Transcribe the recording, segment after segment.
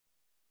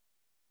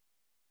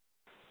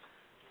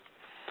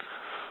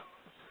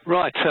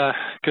Right,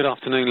 good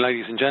afternoon,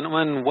 ladies and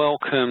gentlemen.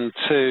 Welcome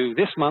to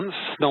this month's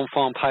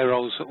Non-Farm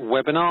Payrolls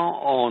webinar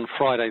on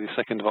Friday,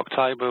 the 2nd of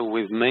October,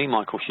 with me,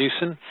 Michael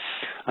Hewson,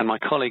 and my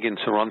colleague in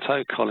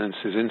Toronto, Colin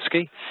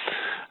Cieszysnki.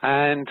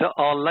 And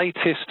our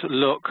latest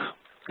look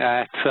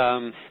at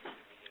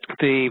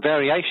the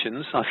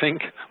variations, I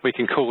think we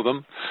can call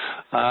them,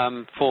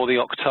 for the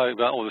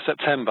October or the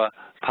September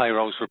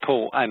payrolls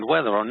report, and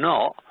whether or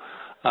not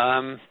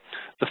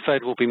the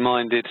Fed will be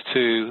minded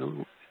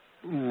to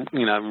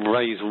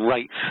raise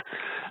rates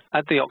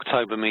at the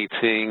October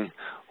meeting,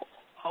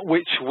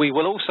 which we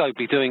will also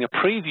be doing a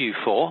preview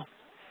for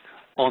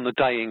on the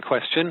day in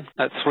question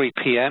at 3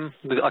 p.m.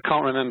 I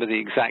can't remember the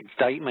exact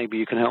date. Maybe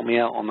you can help me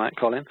out on that,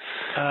 Colin.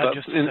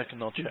 Just a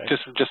second, I'll check.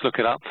 Just look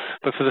it up.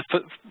 But for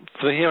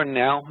the here and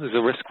now, there's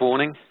a risk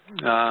warning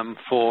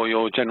for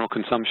your general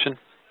consumption.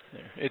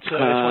 It's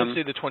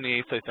Wednesday the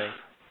 28th, I think.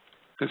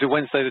 It's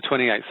Wednesday the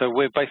 28th, so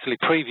we're basically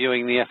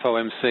previewing the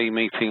FOMC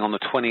meeting on the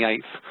 28th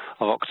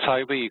of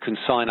October. You can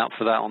sign up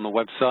for that on the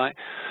website,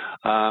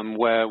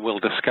 where we'll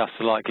discuss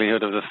the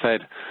likelihood of the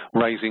Fed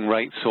raising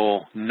rates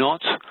or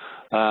not.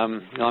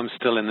 I'm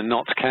still in the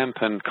not camp,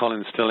 and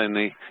Colin's still in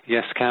the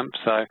yes camp,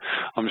 so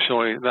I'm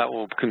sure that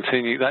will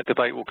continue. That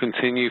debate will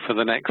continue for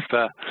the next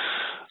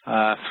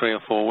 3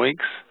 or 4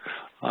 weeks,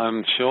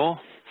 I'm sure,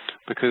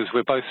 because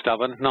we're both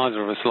stubborn.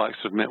 Neither of us likes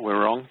to admit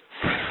we're wrong.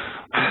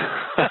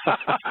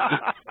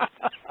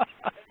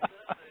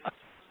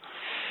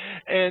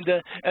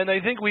 And I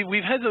think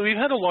we've had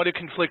a lot of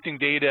conflicting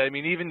data. I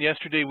mean, even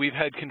yesterday we've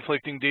had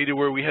conflicting data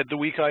where we had the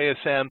weak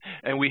ISM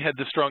and we had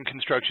the strong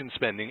construction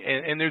spending.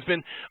 And there's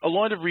been a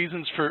lot of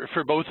reasons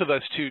for both of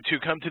us to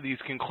come to these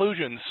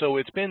conclusions. So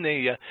it's been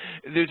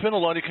there's been a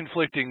lot of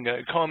conflicting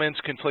comments,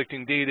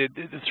 conflicting data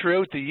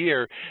throughout the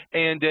year.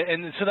 And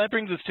so that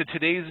brings us to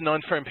today's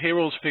non-farm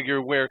payrolls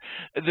figure, where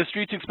the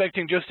street's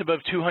expecting just above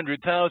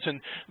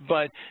 200,000.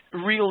 But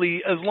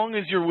really, as long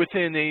as you're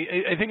within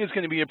I think it's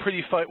going to be a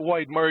pretty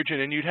wide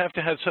margin. And you'd have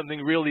to have something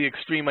really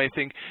extreme, I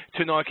think,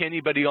 to knock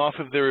anybody off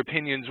of their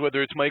opinions,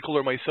 whether it's Michael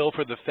or myself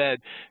or the Fed,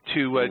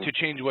 to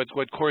change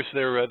what course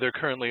they're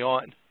currently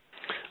on.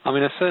 I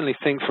mean, I certainly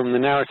think from the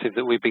narrative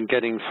that we've been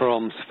getting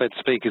from Fed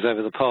speakers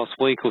over the past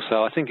week or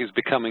so, I think it's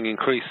becoming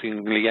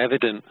increasingly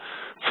evident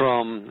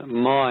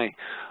from my,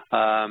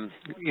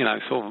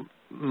 sort of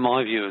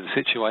my view of the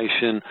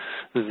situation,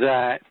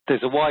 that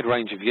there's a wide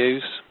range of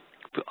views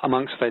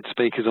amongst Fed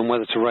speakers on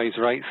whether to raise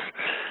rates.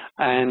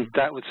 And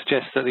that would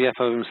suggest that the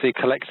FOMC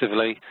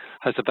collectively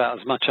has about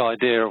as much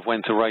idea of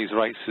when to raise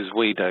rates as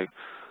we do,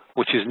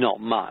 which is not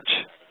much.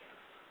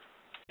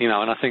 And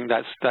I think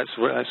that's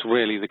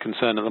really the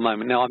concern at the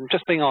moment. Now, I'm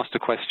just being asked a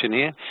question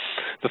here.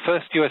 The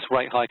first U.S.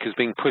 rate hike is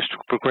being pushed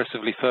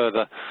progressively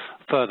further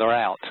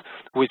out,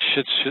 which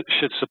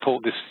should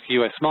support this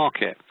U.S.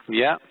 market.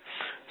 Yeah,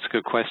 it's a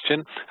good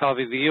question.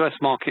 However, the U.S.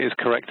 market is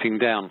correcting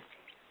down.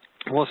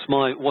 What's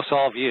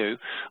our view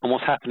and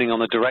what's happening on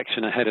the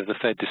direction ahead of the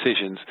Fed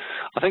decisions?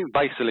 I think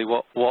basically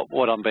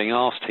what I'm being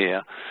asked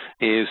here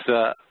is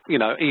that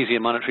easier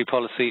monetary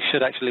policy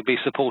should actually be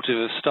supportive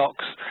of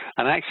stocks,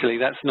 and actually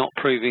that's not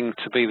proving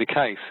to be the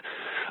case.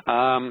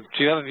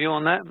 Do you have a view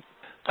on that,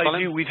 Colin? I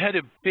do. We've had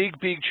a big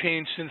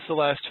change since the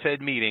last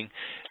Fed meeting,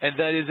 and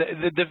that is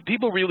the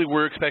people really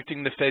were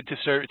expecting the Fed to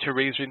start to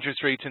raise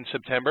interest rates in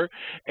September,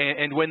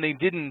 and when they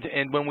didn't,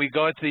 and when we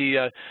got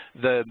the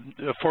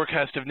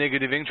forecast of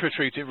negative interest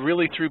rates, it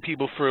really threw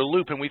people for a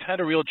loop. And we've had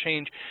a real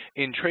change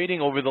in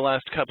trading over the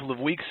last couple of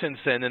weeks since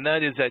then, and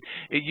that is that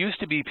it used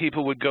to be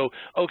people would go,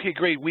 okay,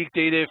 great, weak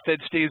data, Fed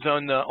stays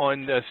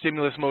on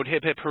stimulus mode,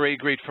 hip hip hooray,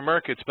 great for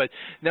markets. But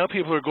now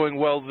people are going,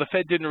 well, the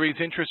Fed didn't raise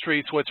interest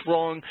rates. What's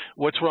wrong?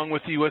 What's wrong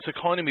with the U.S.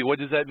 economy? What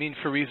does that mean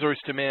for resource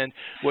demand?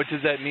 What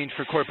does that mean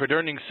for corporate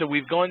earnings? So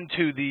we've gone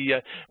to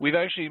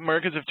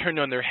markets have turned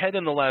on their head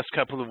in the last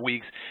couple of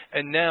weeks,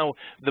 and now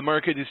the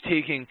market is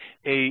taking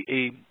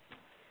a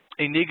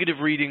negative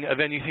reading of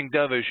anything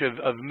dovish,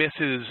 of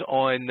misses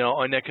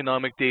on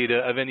economic data,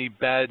 of any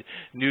bad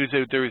news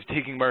out there is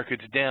taking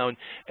markets down,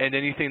 and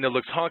anything that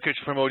looks hawkish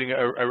promoting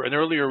an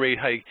earlier rate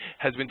hike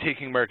has been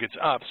taking markets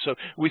up. So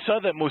we saw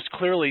that most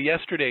clearly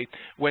yesterday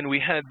when we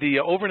had the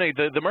overnight.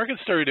 The market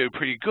started out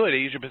pretty good.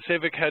 Asia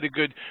Pacific had a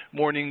good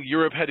morning.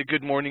 Europe had a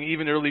good morning.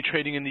 Even early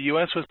trading in the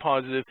U.S. was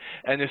positive.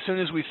 And as soon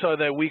as we saw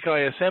that weak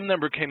ISM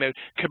number came out,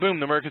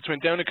 kaboom, the markets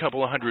went down a couple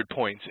of 100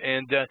 points.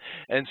 And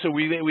so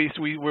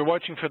we're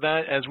watching for that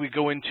as we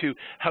go into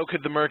how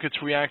could the markets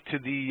react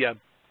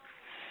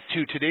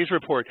to today's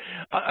report.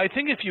 I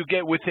think if you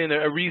get within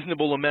a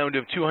reasonable amount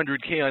of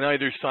 200K on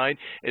either side,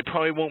 it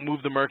probably won't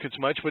move the markets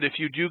much. But if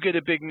you do get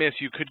a big miss,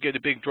 you could get a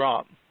big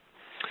drop.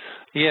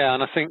 Yeah,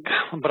 and I think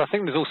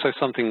there's also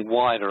something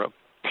wider at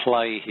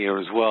play here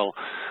as well.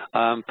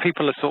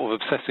 People are sort of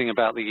obsessing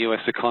about the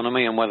U.S.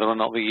 economy and whether or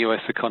not the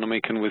U.S.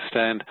 economy can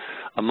withstand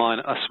a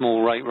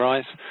small rate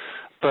rise.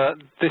 But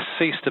this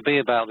ceased to be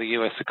about the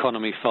US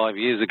economy 5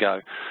 years ago,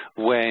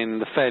 when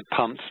the Fed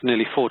pumped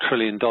nearly $4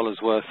 trillion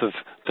worth of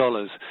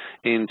dollars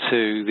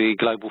into the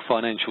global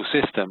financial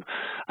system.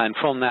 And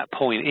from that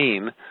point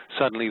in,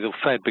 suddenly the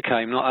Fed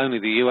became not only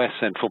the US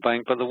central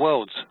bank, but the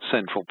world's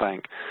central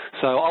bank.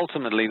 So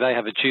ultimately, they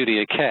have a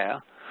duty of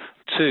care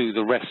to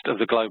the rest of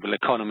the global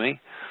economy,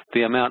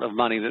 the amount of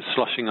money that's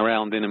sloshing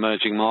around in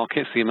emerging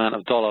markets, the amount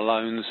of dollar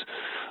loans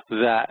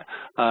that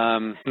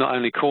not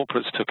only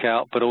corporates took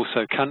out, but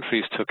also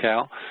countries took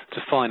out to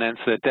finance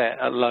their debt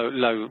at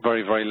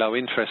very, very low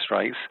interest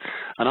rates.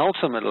 And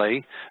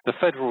ultimately, the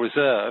Federal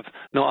Reserve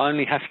not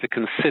only has to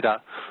consider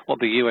what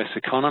the US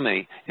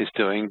economy is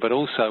doing, but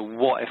also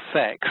what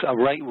effects a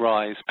rate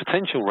rise,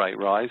 potential rate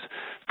rise,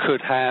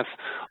 could have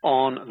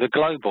on the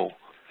global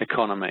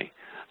economy.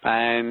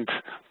 And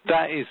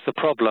that is the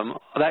problem.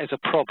 That is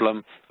a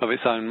problem of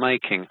its own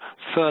making.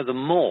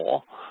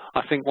 Furthermore,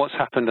 I think what's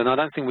happened, and I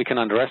don't think we can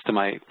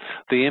underestimate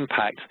the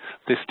impact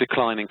this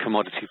decline in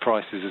commodity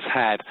prices has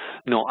had,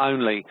 not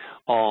only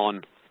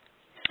on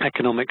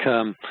economic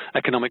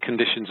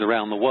conditions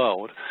around the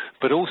world,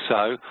 but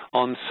also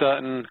on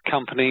certain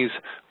companies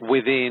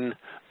within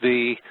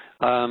the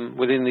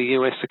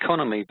US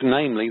economy,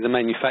 namely the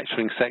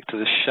manufacturing sector,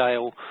 the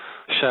shale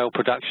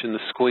production, the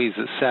squeeze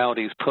that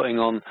Saudi is putting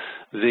on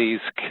these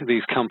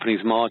companies'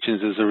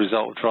 margins as a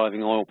result of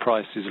driving oil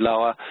prices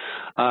lower,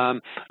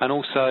 and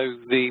also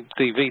the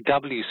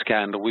VW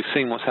scandal. We've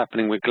seen what's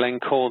happening with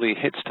Glencore, the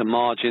hits to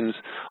margins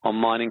on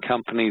mining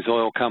companies,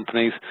 oil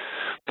companies,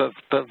 but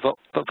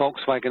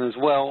Volkswagen as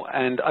well,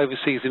 and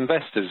overseas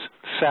investors.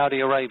 Saudi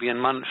Arabian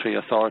Monetary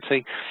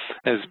Authority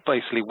is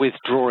basically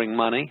withdrawing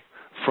money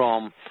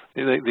from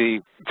the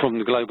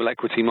global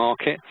equity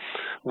market,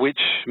 which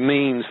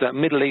means that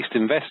Middle East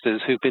investors,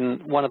 who've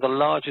been one of the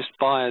largest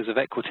buyers of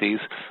equities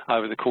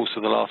over the course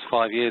of the last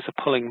 5 years,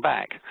 are pulling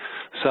back.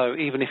 So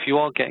even if you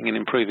are getting an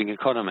improving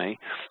economy,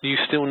 you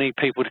still need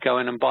people to go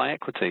in and buy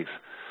equities.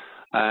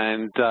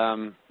 And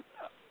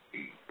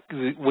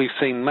we've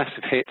seen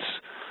massive hits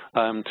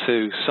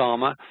to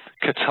SAMA.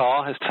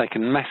 Qatar has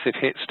taken massive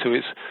hits to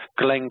its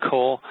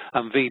Glencore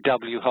and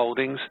VW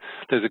holdings.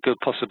 There's a good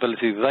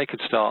possibility that they could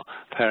start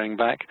paring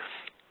back.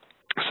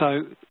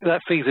 So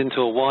that feeds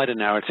into a wider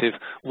narrative.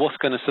 What's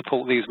going to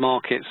support these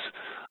markets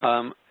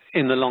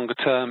in the longer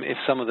term if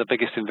some of the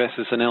biggest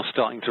investors are now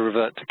starting to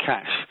revert to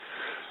cash?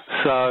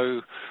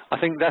 So I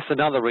think that's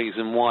another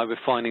reason why we're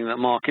finding that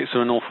markets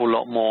are an awful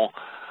lot more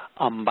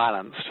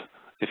unbalanced,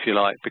 if you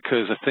like,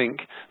 because I think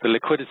the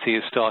liquidity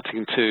is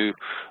starting to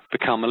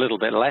become a little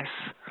bit less.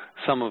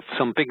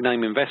 Some big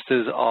name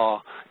investors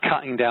are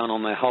cutting down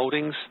on their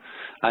holdings,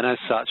 and as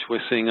such,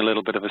 we're seeing a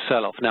little bit of a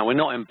sell-off. Now, we're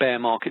not in bear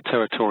market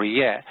territory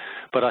yet,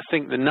 but I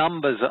think the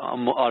numbers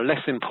are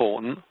less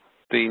important.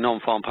 The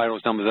non-farm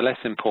payrolls numbers are less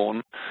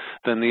important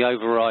than the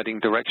overriding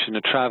direction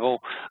of travel,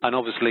 and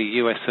obviously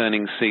US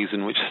earnings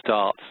season, which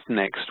starts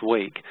next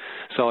week.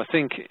 So I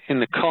think in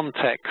the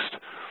context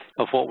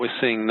of what we're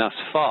seeing thus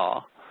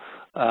far,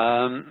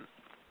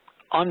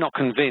 I'm not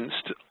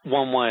convinced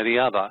one way or the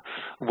other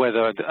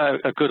whether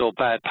a good or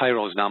bad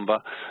payrolls number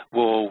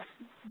will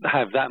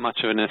have that much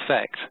of an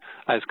effect,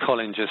 as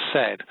Colin just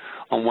said,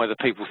 on whether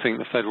people think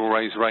the Fed will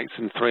raise rates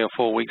in 3 or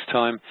 4 weeks'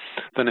 time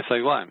than if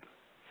they won't,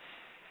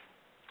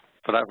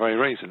 for that very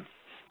reason.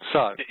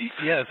 So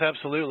yes,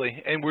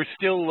 absolutely, and we're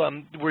still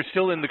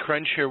in the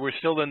crunch here. We're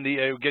still in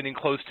the getting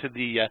close to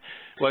the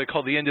what I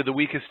call the end of the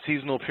weakest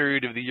seasonal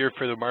period of the year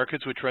for the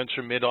markets, which runs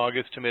from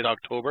mid-August to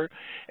mid-October,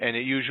 and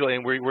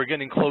we're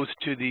getting close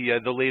to the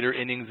later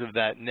innings of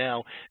that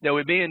now. Now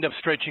it may end up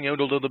stretching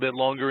out a little bit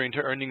longer into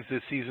earnings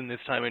this season,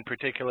 this time, and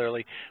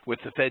particularly with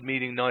the Fed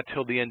meeting not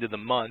till the end of the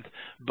month.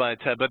 But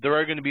there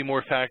are going to be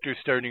more factors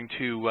starting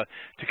to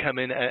come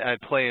in at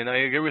play, and I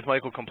agree with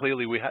Michael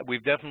completely.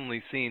 We've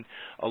definitely seen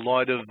a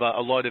lot of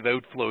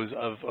outflows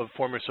of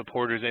former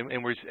supporters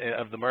and we're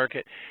of the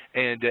market,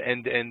 and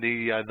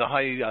the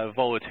high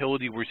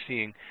volatility we're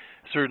seeing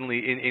certainly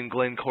in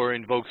Glencore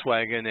and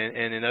Volkswagen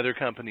and in other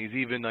companies.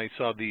 Even I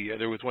saw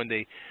there was one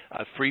day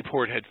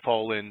Freeport had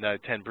fallen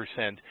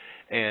 10%,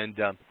 and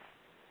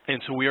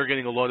so we are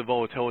getting a lot of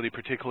volatility,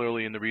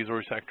 particularly in the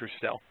resource sector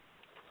still.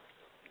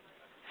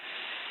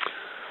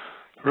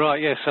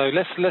 Right, yeah, so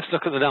let's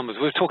look at the numbers.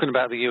 We're talking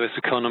about the US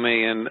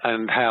economy and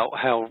how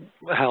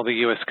the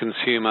US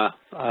consumer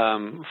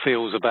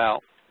feels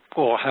about,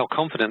 or how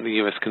confident the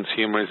US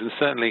consumer is, and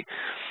certainly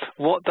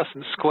what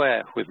doesn't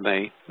square with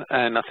me,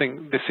 and I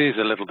think this is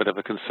a little bit of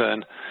a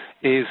concern,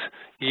 is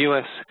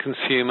US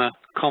consumer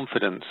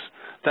confidence.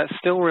 That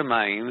still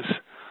remains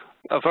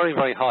at very,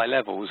 very high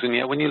levels, and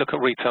yet when you look at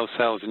retail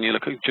sales and you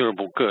look at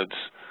durable goods,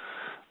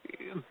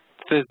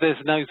 there's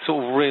no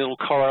sort of real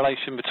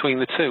correlation between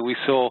the two. We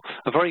saw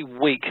a very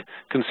weak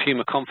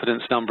consumer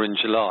confidence number in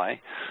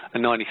July, a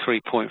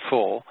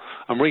 93.4,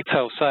 and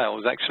retail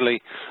sales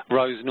actually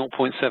rose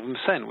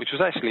 0.7%, which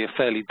was actually a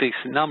fairly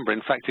decent number.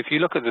 In fact, if you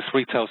look at this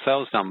retail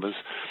sales numbers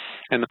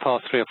in the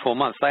past 3 or 4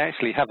 months, they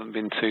actually haven't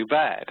been too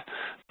bad.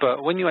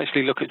 But when you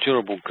actually look at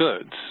durable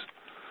goods,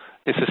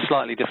 it's a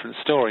slightly different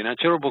story. Now,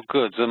 durable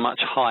goods are much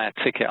higher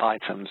ticket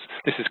items.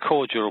 This is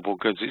core durable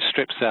goods. It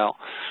strips out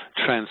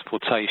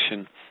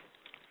transportation.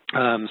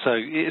 So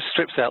it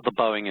strips out the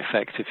Boeing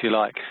effect, if you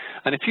like.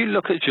 And if you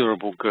look at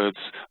durable goods,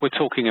 we're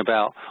talking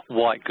about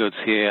white goods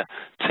here,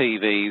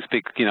 TVs,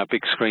 big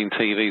screen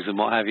TVs and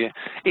what have you.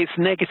 It's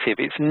negative.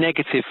 It's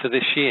negative for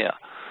this year,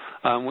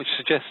 which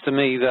suggests to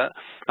me that,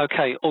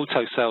 okay,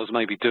 auto sales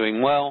may be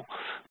doing well,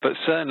 but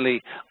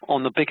certainly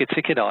on the bigger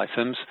ticket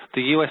items,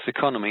 the US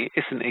economy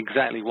isn't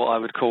exactly what I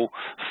would call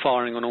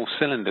firing on all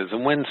cylinders.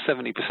 And when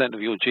 70%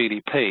 of your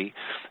GDP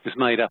is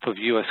made up of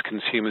US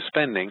consumer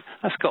spending,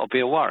 that's got to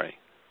be a worry.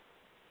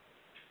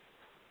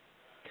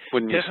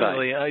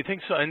 Definitely, I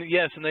think so, and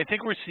yes, and I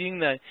think we're seeing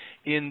that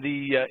in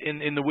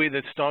the way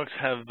that stocks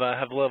had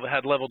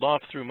leveled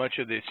off through much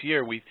of this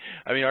year.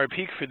 Our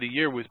peak for the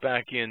year was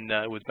back in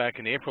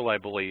April, I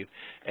believe,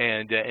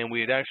 and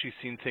we had actually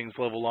seen things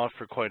level off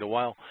for quite a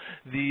while.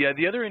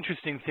 The other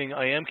interesting thing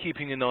I am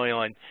keeping an eye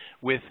on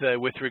with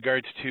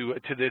regards to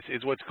this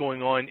is what's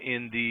going on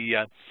in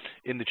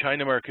the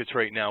China markets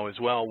right now as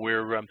well.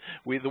 Where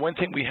the one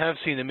thing we have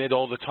seen amid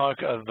all the talk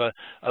of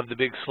the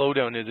big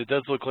slowdown is it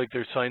does look like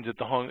there's signs that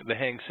the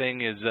Hang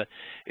Seng is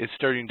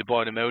starting to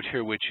bottom out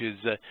here, which is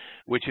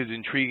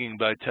intriguing.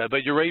 But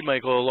you're right,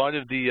 Michael. A lot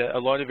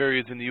of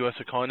areas in the U.S.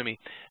 economy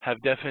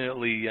have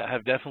definitely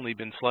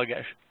been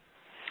sluggish.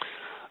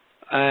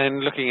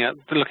 And looking at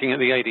the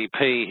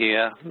ADP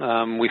here,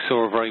 we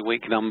saw a very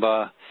weak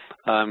number.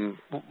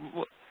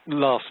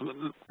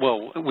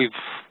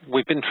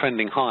 We've been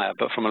trending higher,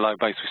 but from a low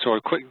base. We saw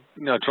a quick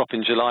drop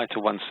in July to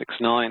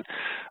 169,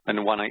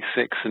 and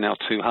 186, and now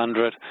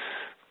 200.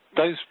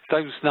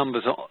 Those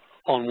numbers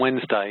on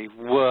Wednesday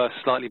were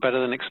slightly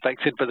better than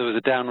expected, but there was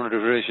a downward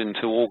revision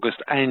to August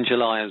and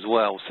July as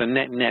well. So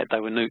net, they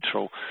were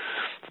neutral.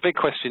 The big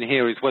question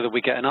here is whether we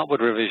get an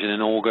upward revision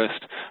in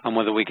August and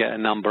whether we get a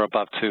number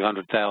above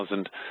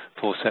 200,000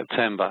 for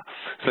September.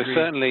 So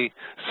certainly,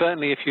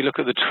 if you look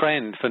at the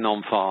trend for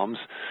non-farms,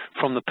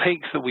 from the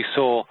peaks that we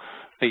saw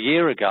a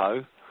year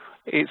ago,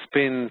 it's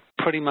been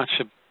pretty much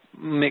a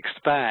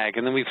mixed bag,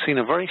 and then we've seen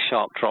a very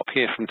sharp drop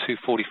here from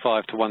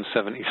 245 to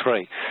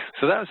 173.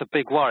 So that was a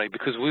big worry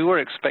because we were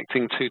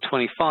expecting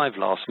 225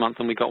 last month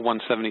and we got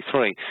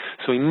 173.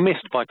 So we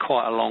missed by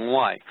quite a long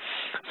way.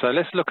 So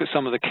let's look at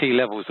some of the key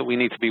levels that we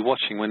need to be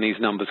watching when these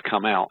numbers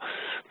come out.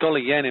 Dollar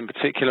yen in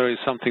particular is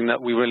something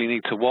that we really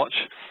need to watch.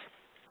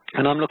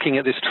 And I'm looking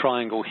at this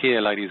triangle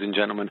here, ladies and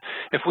gentlemen.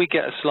 If we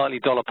get a slightly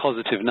dollar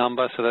positive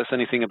number, so that's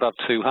anything above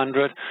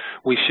 200,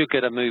 we should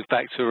get a move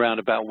back to around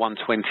about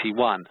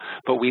 121.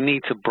 But we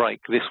need to break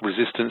this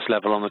resistance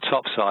level on the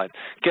top side.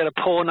 Get a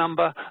poor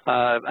number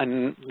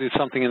and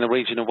something in the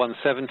region of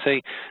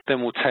 170,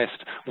 then we'll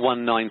test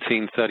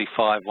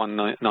 119.35,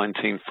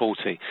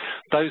 119.40.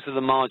 Those are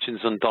the margins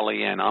on dollar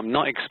yen. I'm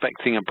not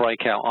expecting a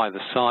breakout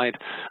either side,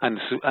 and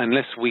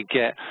unless we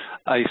get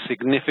a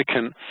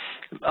significant,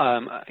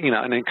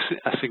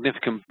 a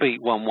significant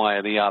beat one way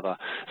or the other.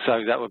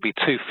 So that would be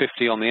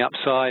 250 on the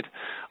upside,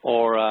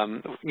 or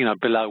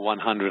below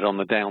 100 on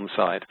the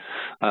downside.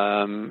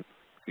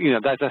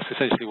 That's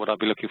essentially what I'll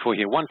be looking for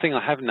here. One thing I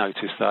have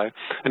noticed, though,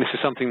 and this is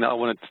something that I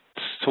want to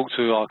talk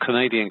to our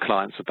Canadian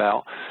clients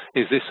about,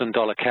 is this on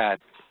dollar CAD.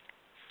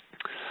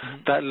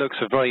 That looks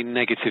a very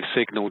negative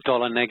signal,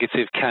 dollar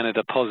negative,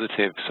 Canada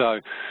positive. So,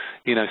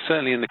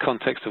 certainly in the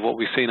context of what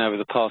we've seen over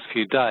the past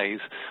few days,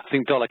 I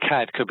think dollar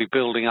CAD could be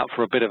building up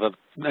for a bit of an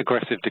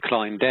aggressive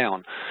decline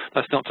down.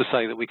 That's not to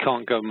say that we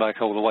can't go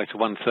back all the way to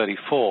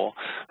 134,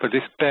 but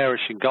this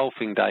bearish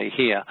engulfing day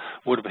here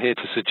would appear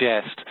to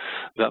suggest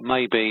that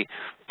maybe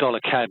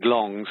dollar CAD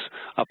longs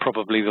are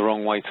probably the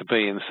wrong way to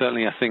be, and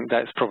certainly I think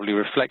that's probably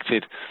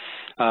reflected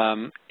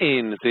in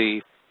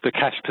the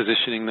cash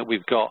positioning that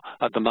we've got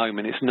at the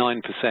moment. It's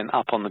 9%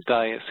 up on the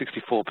day at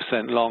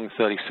 64% long,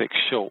 36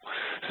 short.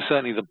 So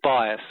certainly the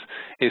bias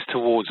is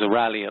towards a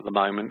rally at the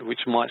moment, which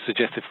might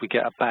suggest if we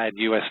get a bad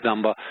US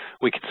number,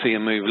 we could see a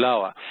move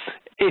lower.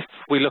 If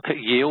we look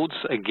at yields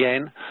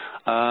again,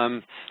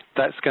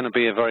 that's going to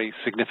be a very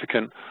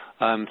significant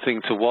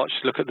thing to watch.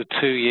 Look at the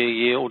 2-year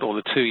yield or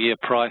the 2-year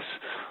price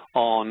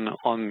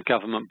on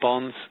government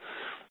bonds.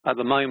 At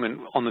the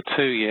moment, on the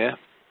 2-year,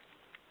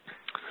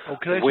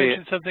 can I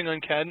mention something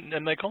on CAD,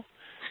 Michael?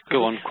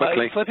 Go on,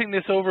 quickly. Flipping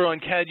this over on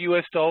CAD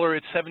US dollar,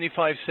 it's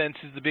 75 cents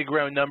is the big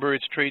round number.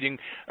 It's trading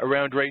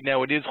around right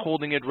now. It is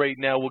holding it right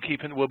now.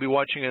 We'll be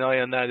watching an eye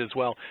on that as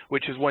well,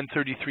 which is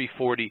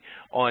 133.40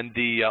 on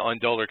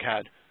dollar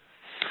CAD.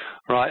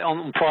 Right,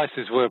 on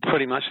prices, we're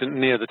pretty much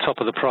near the top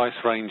of the price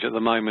range at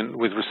the moment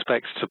with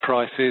respect to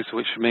prices,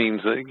 which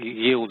means that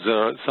yields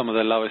are at some of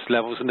their lowest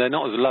levels, and they're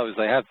not as low as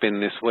they have been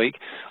this week,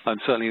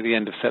 certainly at the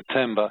end of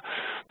September.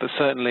 But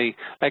certainly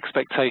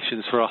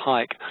expectations for a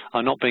hike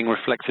are not being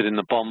reflected in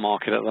the bond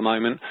market at the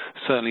moment,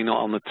 certainly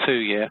not on the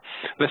 2-year.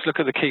 Let's look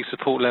at the key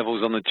support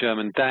levels on the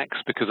German DAX,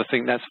 because I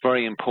think that's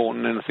very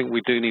important, and I think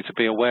we do need to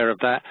be aware of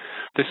that.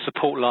 This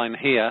support line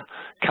here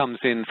comes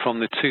in from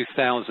the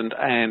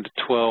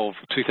 2012,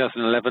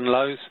 2011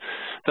 lows.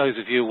 Those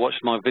of you who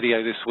watched my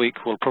video this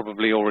week will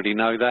probably already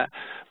know that,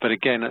 but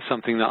again, that's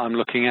something that I'm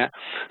looking at.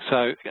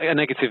 So a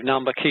negative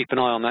number, keep an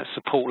eye on that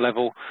support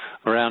level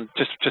around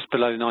just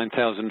below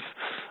 9,000,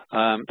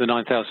 the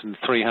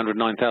 9,300,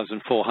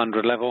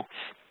 9,400 level.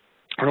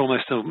 We're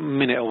almost a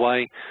minute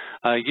away.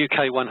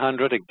 UK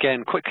 100,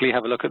 again, quickly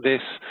have a look at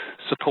this.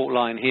 Support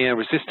line here,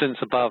 resistance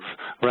above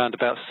around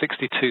about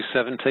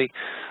 62.70,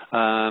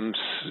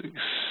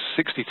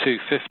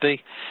 62.50,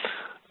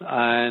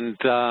 and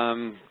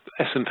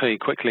S&P,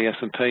 quickly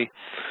S&P.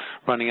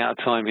 Running out of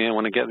time here, I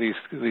want to get these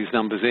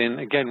numbers in.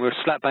 Again, we're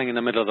slap bang in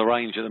the middle of the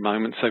range at the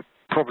moment, so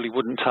probably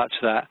wouldn't touch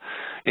that.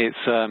 It's,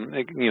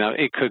 you know,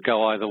 it could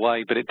go either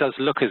way, but it does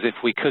look as if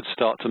we could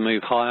start to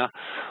move higher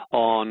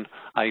on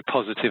a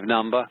positive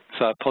number.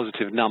 So a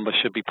positive number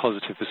should be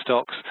positive for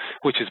stocks,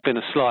 which has been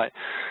a slight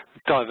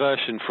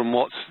diversion from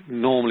what's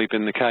normally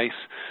been the case.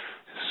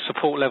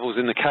 Support levels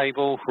in the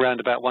cable, around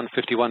about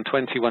 150,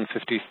 120,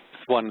 150.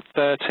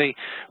 130,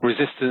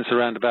 resistance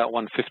around about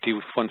 150,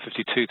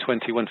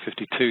 152.20,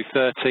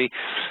 152.30,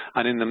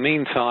 and in the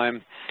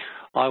meantime,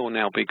 I will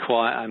now be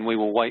quiet and we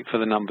will wait for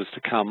the numbers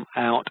to come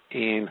out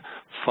in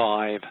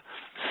 5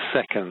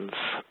 seconds.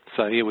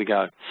 So here we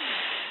go.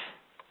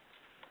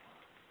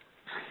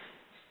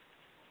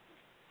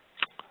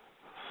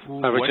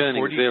 Average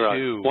earnings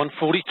 0.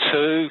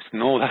 142.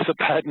 No, that's a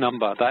bad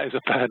number. That is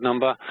a bad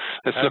number.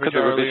 Let's look at the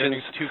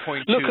revisions.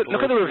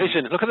 Look at the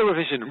revision. Look at the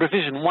revision.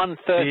 Revision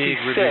 136. Big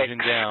revision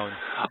down.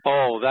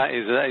 Oh, that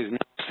is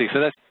nasty.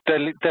 So that's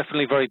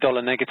definitely very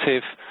dollar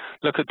negative.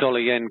 Look at dollar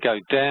yen go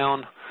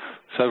down.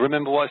 So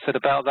remember what I said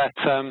about that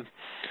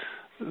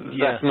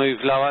that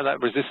move lower,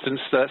 that resistance,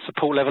 that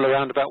support level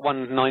around about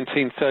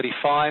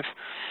 119.35.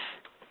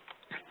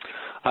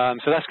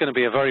 So that's going to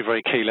be a very,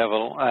 very key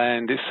level,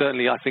 and it's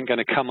certainly, I think, going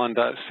to come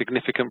under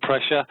significant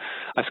pressure.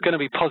 It's going to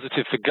be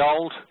positive for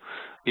gold.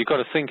 You've got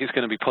to think it's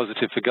going to be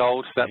positive for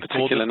gold, that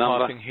particular number.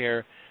 Gold is popping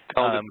here.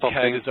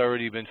 CAD has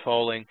already been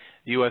falling.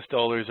 U.S.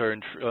 dollars are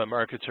in,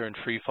 markets are in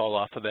free fall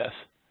off of this.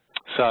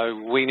 So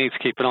we need to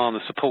keep an eye on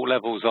the support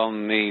levels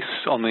on the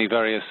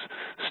various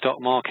stock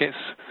markets,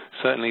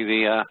 certainly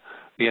the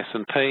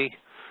S&P,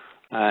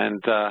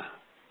 and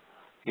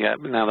yeah,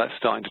 now that's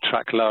starting to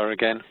track lower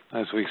again,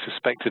 as we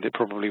suspected it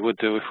probably would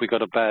do if we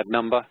got a bad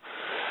number.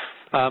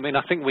 And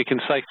I think we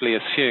can safely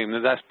assume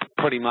that that's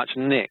pretty much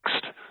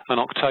nixed an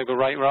October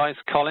rate rise.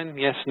 Colin,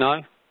 yes,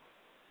 no?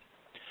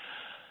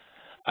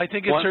 I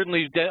think it's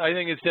certainly. I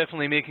think it's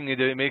definitely making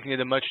it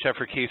a much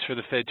tougher case for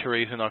the Fed to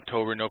raise in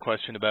October. No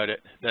question about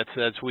it.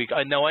 That's weak.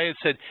 Now I had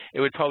said it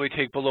would probably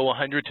take below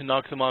 100 to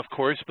knock them off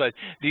course, but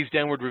these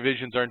downward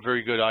revisions aren't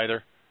very good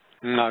either.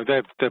 No,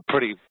 they're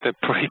pretty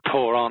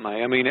poor, aren't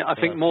they? I mean, I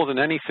think more than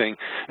anything,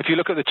 if you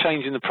look at the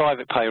change in the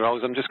private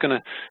payrolls, I'm just going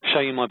to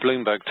show you my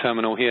Bloomberg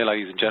terminal here,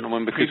 ladies and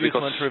gentlemen, because we've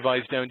got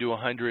revised down to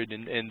 100,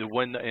 and the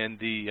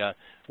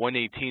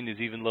 118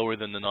 is even lower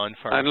than the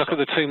non-farm. And look at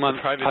the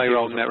 2-month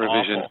payroll net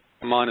revision,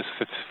 minus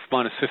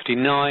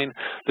 59.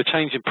 The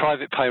change in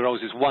private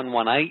payrolls is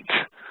 118,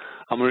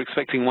 and we're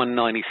expecting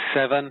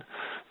 197.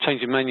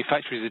 Change in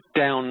manufacturers is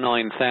down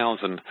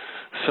 9,000.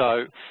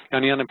 So,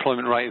 and the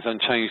unemployment rate is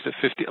unchanged at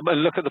 50. But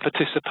look at the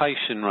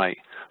participation rate,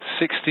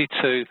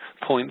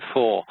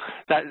 62.4.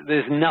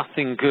 There's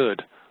nothing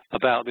good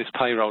about this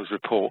payrolls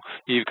report.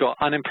 You've got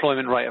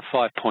unemployment rate of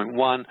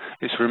 5.1.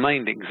 It's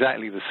remained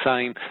exactly the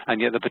same, and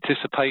yet the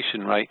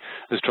participation rate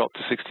has dropped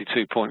to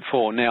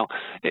 62.4. Now,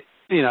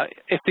 you know,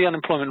 if the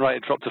unemployment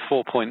rate had dropped to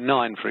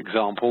 4.9, for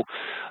example,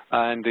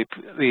 and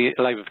the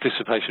labour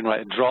participation rate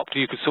had dropped,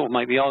 you could sort of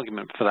make the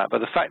argument for that. But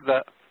the fact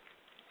that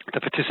the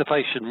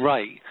participation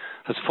rate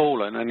has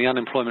fallen and the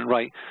unemployment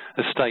rate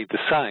has stayed the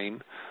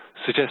same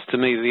suggests to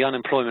me that the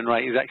unemployment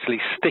rate is actually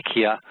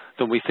stickier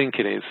than we think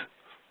it is.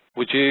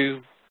 Would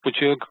you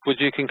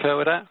concur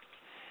with that,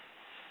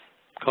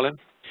 Colin?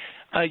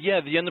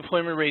 Yeah, the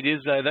unemployment rate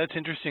is. That's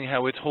interesting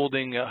how it's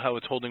holding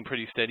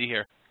pretty steady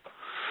here.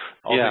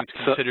 All things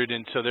considered,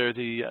 and so they're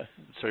the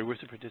sorry, where's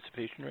the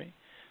participation rate?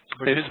 So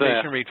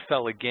participation rate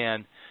fell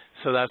again,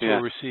 so that's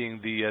where we're seeing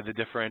the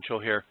differential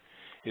here,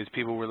 is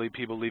people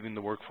leaving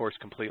the workforce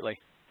completely.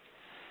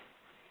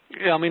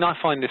 Yeah, I mean, I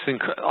find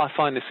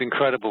this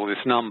incredible,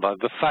 this number.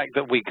 The fact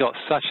that we got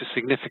such a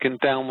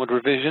significant downward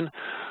revision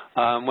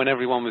when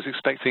everyone was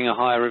expecting a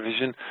higher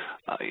revision.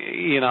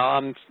 You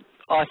know,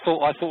 I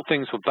thought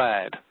things were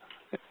bad,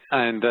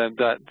 and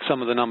that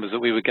some of the numbers that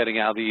we were getting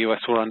out of the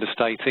US were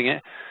understating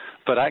it.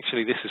 But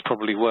actually, this is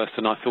probably worse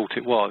than I thought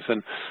it was.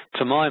 And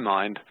to my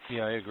mind,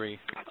 yeah, I agree.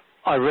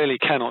 I really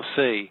cannot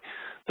see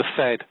the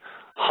Fed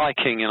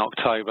hiking in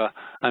October,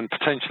 and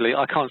potentially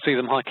I can't see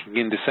them hiking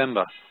in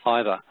December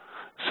either.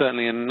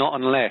 Certainly, and not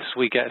unless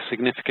we get a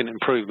significant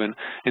improvement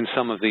in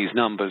some of these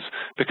numbers.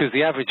 Because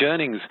the average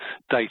earnings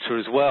data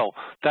as well,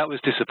 that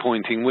was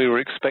disappointing. We were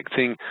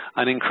expecting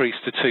an increase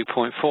to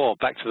 2.4,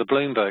 back to the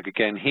Bloomberg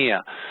again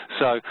here.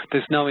 So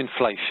there's no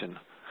inflation.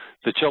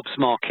 The jobs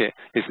market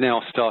is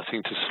now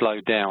starting to slow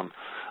down.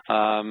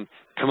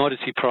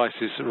 Commodity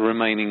prices are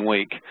remaining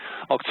weak.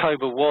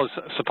 October was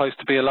supposed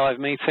to be a live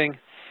meeting.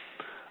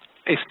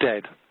 It's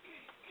dead.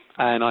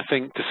 And I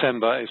think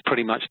December is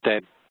pretty much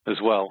dead as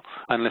well,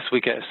 unless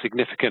we get a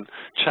significant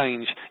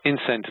change in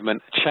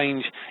sentiment,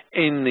 change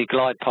in the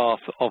glide path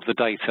of the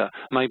data.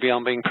 Maybe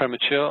I'm being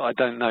premature. I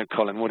don't know,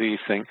 Colin. What do you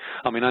think?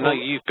 I mean, I know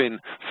you've been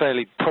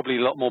probably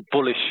a lot more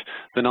bullish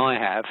than I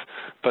have,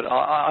 but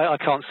I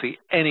can't see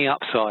any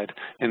upside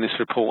in this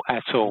report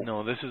at all.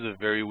 No, this is a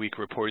very weak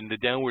report, and the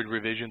downward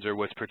revisions are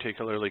what's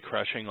particularly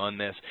crushing on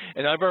this.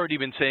 And I've already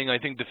been saying I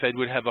think the Fed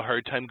would have a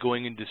hard time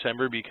going in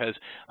December because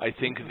I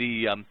think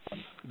the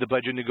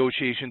budget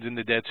negotiations and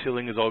the debt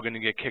ceiling is all going to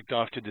get kicked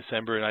off to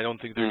December, and I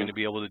don't think they're going to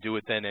be able to do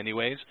it then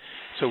anyways.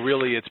 So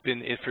really,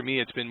 for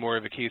me, it's been more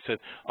of a case of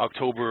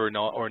October or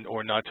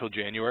not till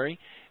January.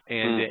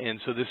 And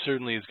so this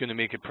certainly is going to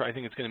make it. I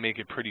think it's going to make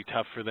it pretty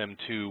tough for them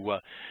to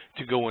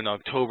go in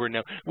October.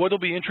 Now, what'll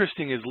be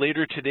interesting is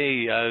later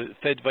today,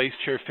 Fed Vice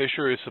Chair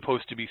Fisher is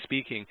supposed to be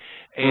speaking,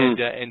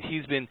 and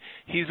he's been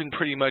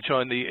pretty much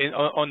on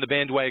the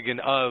bandwagon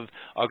of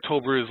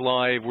October is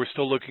live. We're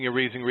still looking at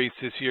raising rates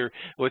this year.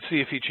 Let's see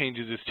if he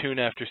changes his tune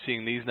after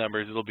seeing these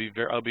numbers. I'll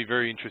be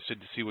very interested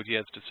to see what he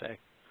has to say.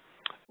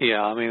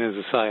 Yeah, I mean, as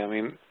I say, I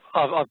mean,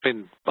 I've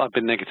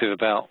been negative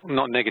about,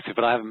 not negative,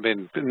 but I haven't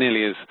been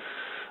nearly as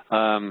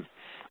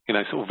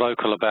sort of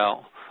vocal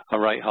about a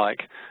rate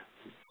hike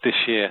this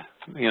year.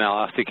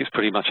 I think it's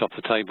pretty much off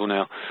the table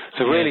now.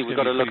 So really, we've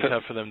got to look at.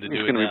 Tough for them to do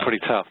it's going to be pretty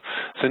tough.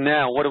 So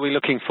now, what are we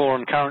looking for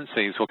on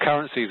currencies? Well,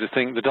 currencies, I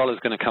think the dollar's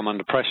going to come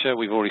under pressure.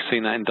 We've already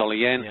seen that in dollar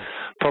yen. Yeah.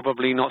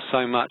 Probably not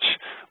so much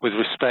with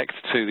respect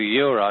to the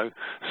euro.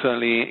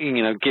 Certainly,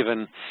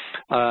 given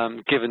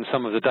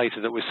some of the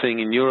data that we're seeing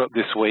in Europe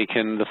this week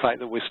and the fact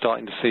that we're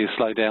starting to see a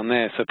slowdown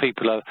there. So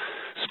people are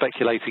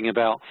speculating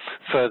about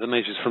further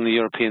measures from the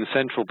European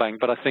Central Bank.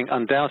 But I think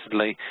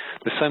undoubtedly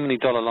there's so many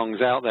dollar longs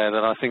out there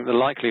that I think the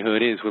likelihood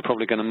is we're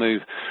probably going to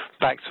move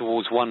back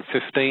towards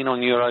 115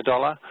 on euro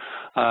dollar.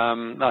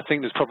 I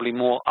think there's probably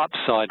more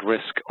upside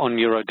risk on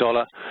euro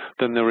dollar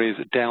than there is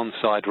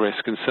downside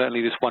risk, and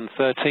certainly this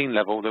 113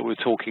 level that we're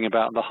talking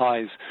about, the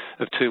highs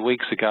of 2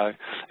 weeks ago,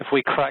 if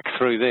we crack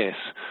through this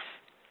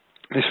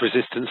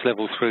resistance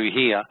level through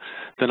here,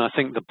 then I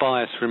think the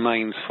bias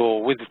remains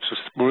for, with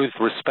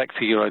respect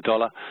to euro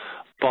dollar,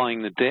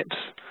 buying the dips,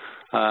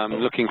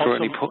 looking for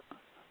any.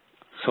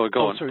 Sorry,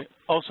 go on. Sorry.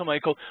 Also,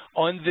 Michael,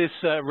 on this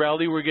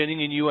rally we're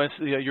getting in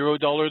euro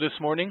dollar this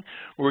morning,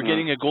 we're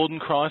getting a golden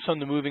cross on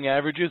the moving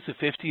averages. The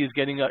 50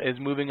 is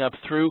moving up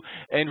through,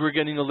 and we're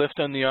getting a lift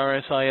on the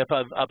RSI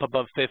up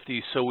above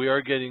 50. So we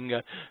are getting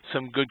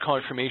some good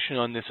confirmation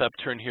on this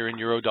upturn here in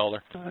euro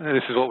dollar.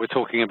 This is what we're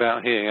talking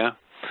about here, yeah?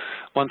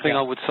 One thing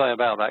I would say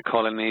about that,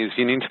 Colin, is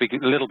you need to be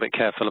a little bit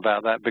careful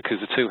about that because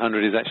the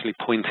 200 is actually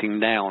pointing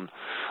down.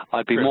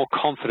 I'd be more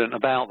confident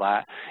about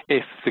that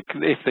if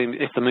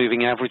the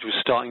moving average was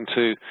starting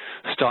to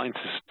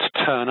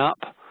turn up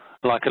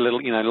like a little,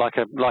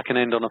 like an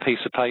end on a piece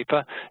of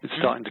paper. It's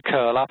starting to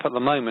curl up. At the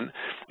moment,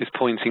 it's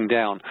pointing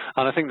down.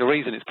 And I think the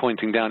reason it's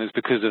pointing down is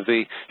because of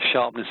the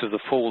sharpness of the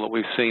fall that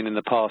we've seen in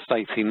the past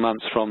 18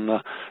 months from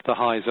the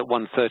highs at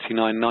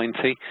 139.90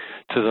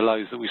 to the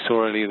lows that we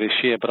saw earlier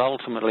this year. But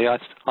ultimately, I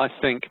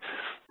think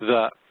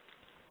that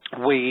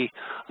we've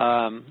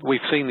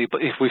seen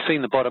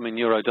the bottom in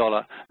euro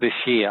dollar this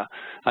year,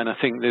 and I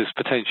think there's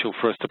potential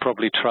for us to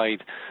probably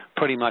trade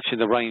pretty much in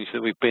the range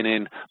that we've been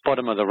in,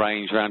 bottom of the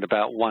range around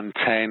about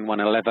 110,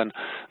 111,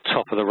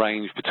 top of the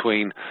range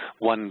between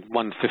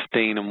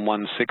 115 and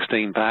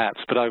 116 perhaps.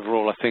 But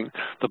overall, I think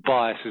the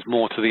bias is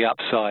more to the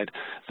upside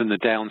than the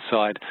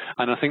downside,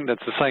 and I think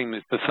that's the same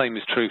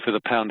is true for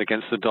the pound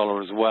against the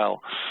dollar as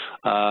well.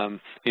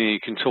 You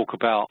can talk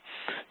about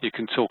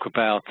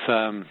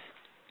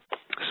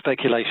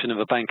speculation of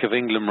a Bank of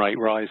England rate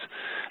rise,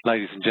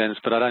 ladies and gents,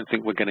 but I don't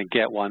think we're going to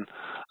get one,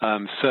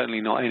 certainly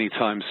not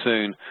anytime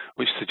soon,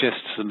 which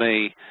suggests to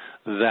me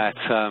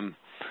that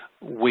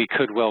we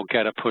could well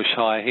get a push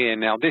higher here.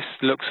 Now, this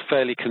looks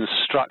fairly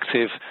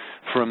constructive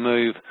for a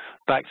move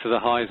back to the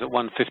highs at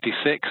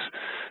 156.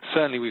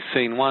 Certainly we've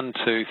seen 1,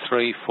 2,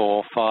 3,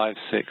 4, 5,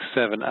 6,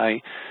 7,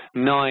 8,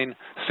 9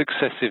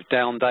 successive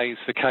down days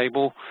for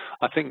cable.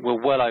 I think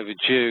we're well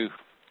overdue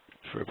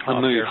for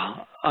a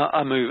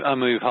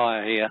move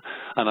higher here,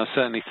 and I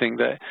certainly think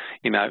that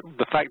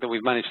the fact that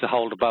we've managed to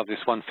hold above this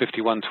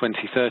 151, 20,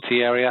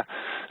 30 area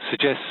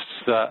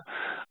suggests that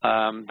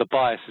the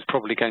bias is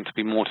probably going to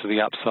be more to the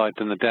upside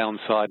than the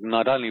downside, and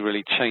I'd only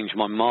really change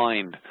my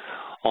mind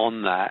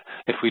on that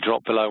if we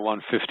drop below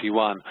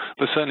 151.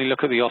 But certainly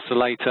look at the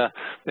oscillator.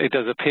 It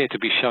does appear to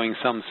be showing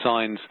some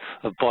signs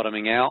of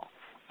bottoming out.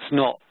 It's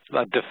not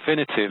a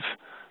definitive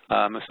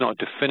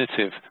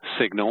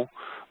signal.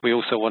 We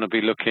also want to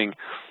be looking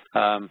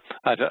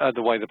at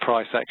the way the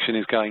price action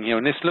is going here.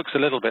 And this looks a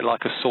little bit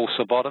like a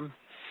saucer bottom.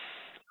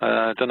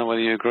 I don't know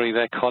whether you agree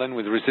there, Colin,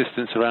 with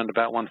resistance around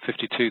about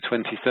 152,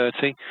 20,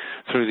 30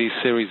 through these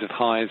series of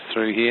highs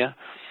through here.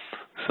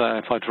 So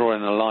if I draw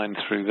in a line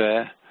through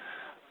there,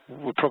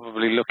 we're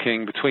probably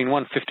looking between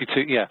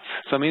 152. Yeah.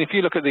 So I mean, if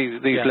you look at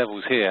these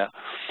levels here,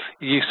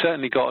 you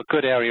certainly got a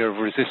good area of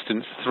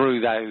resistance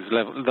through those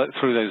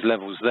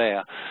levels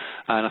there.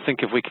 And I think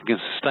if we can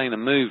sustain a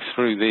move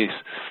through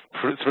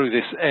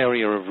this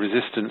area of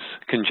resistance,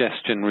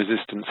 congestion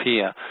resistance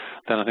here,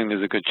 then I think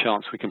there's a good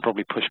chance we can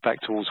probably push back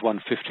towards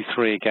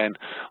 153 again,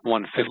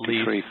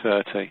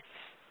 153.30.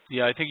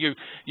 Yeah, I think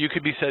you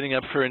could be setting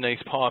up for a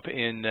nice pop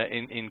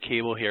in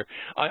cable here.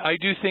 I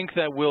do think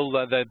that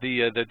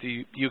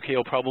the UK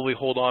will probably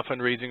hold off on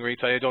raising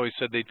rates. I had always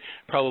said they'd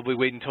probably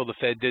wait until the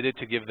Fed did it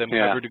to give them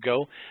cover to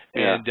go,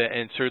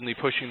 and certainly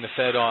pushing the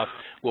Fed off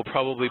will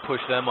probably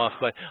push them off.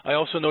 But I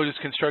also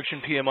noticed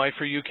construction PMI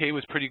for UK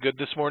was pretty good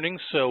this morning,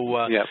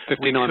 so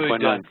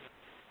 59.9.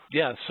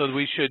 Yeah, so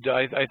we should.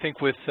 I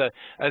think with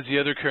as the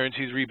other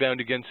currencies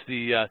rebound against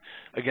the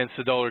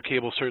dollar,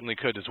 cable certainly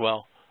could as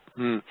well.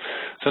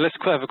 So let's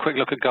have a quick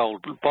look at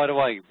gold. By the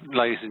way,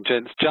 ladies and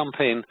gents, jump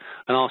in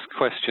and ask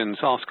questions,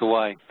 ask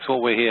away. That's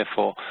what we're here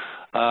for.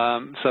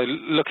 So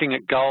looking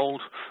at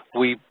gold,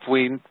 we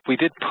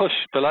did push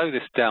below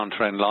this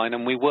downtrend line,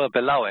 and we were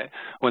below it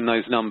when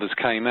those numbers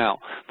came out.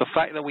 The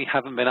fact that we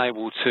haven't been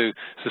able to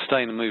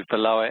sustain a move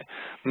below it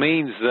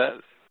means that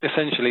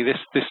essentially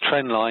this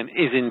trend line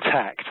is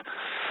intact.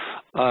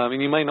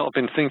 And you may not have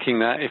been thinking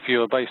that if you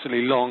were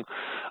basically long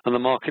and the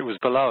market was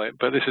below it,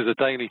 but this is a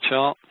daily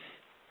chart.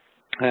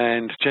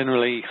 And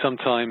generally,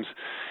 sometimes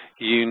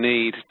you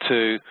need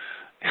to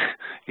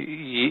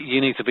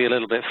be a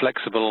little bit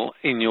flexible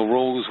in your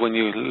rules when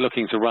you're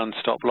looking to run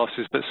stop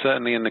losses. But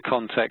certainly, in the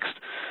context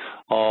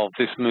of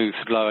this move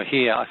lower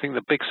here, I think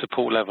the big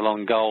support level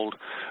on gold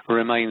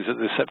remains at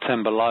the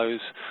September lows,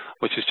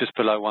 which is just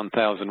below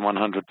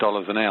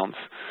 $1,100 an ounce.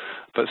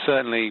 But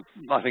certainly,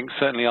 I think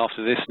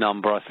after this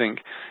number, I think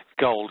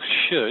gold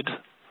should,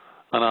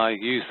 and I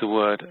use the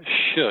word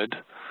should,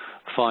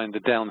 find the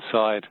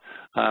downside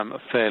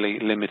fairly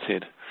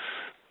limited.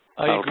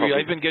 I agree.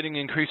 I've been getting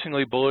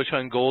increasingly bullish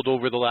on gold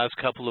over the last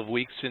couple of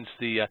weeks since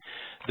the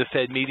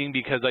Fed meeting,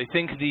 because I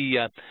think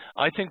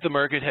the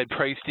market had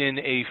priced in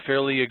a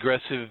fairly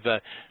aggressive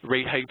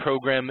rate hike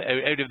program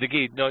out of the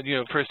gate. Now,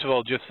 first of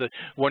all, just the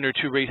 1 or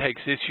 2 rate hikes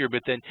this year,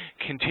 but then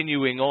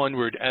continuing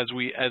onward as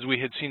we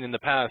had seen in the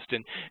past.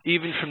 And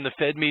even from the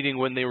Fed meeting,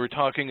 when they were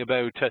talking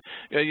about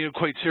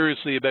quite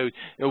seriously about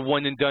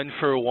one and done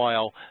for a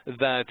while,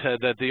 that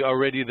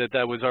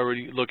was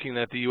already looking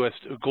at the U.S.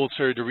 gold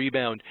started to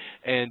rebound,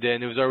 and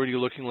it was already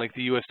looking like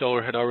the U.S.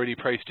 dollar had already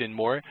priced in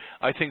more.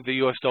 I think the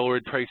U.S. dollar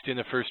had priced in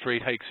a first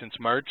rate hike since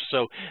March.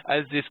 So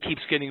as this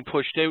keeps getting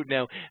pushed out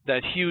now,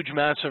 that huge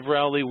massive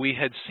rally we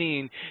had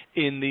seen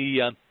in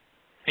the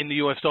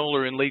U.S.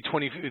 dollar in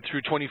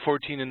through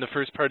 2014 and the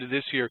first part of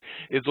this year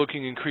is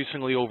looking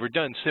increasingly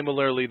overdone.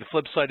 Similarly, the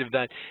flip side of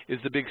that is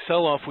the big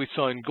sell-off we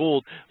saw in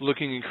gold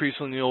looking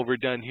increasingly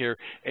overdone here,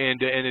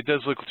 and it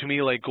does look to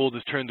me like gold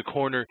has turned the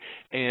corner,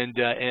 and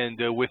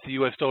with the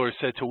U.S. dollar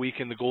set to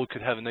weaken, the gold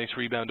could have a nice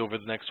rebound over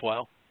the next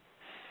while.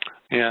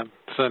 Yeah,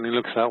 certainly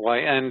looks that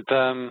way. And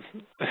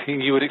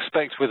you would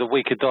expect with a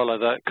weaker dollar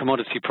that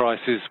commodity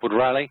prices would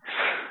rally.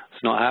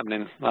 It's not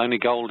happening. Only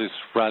gold is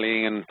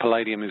rallying and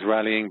palladium is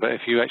rallying. But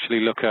if you actually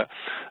look at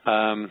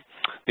the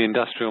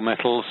industrial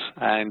metals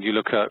and you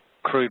look at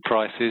crude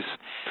prices,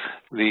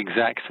 the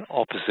exact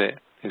opposite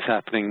is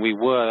happening. We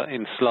were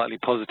in slightly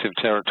positive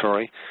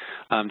territory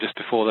just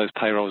before those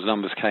payrolls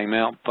numbers came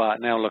out.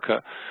 But now look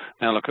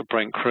at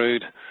Brent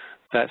crude.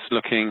 That's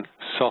looking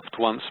soft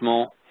once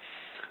more.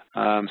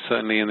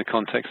 Certainly in the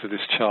context of this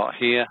chart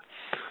here,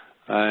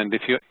 and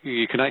if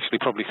you can actually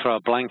probably throw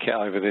a blanket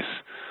over this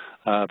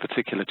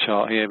particular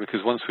chart here, because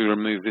once we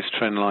remove this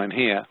trend line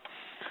here,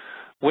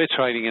 we're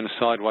trading in a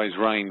sideways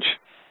range,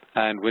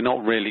 and we're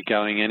not really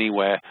going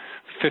anywhere.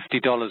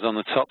 $50 on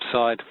the top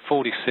side,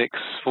 $46,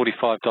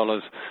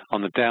 $45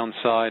 on the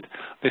downside.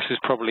 This is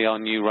probably our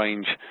new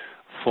range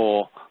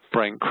for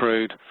Brent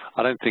crude.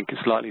 I don't think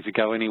it's likely to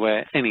go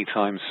anywhere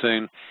anytime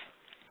soon,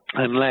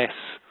 unless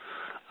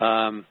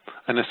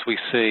we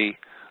see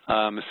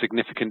a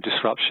significant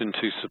disruption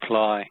to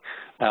supply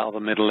out of the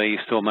Middle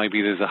East, or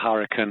maybe there's a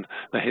hurricane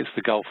that hits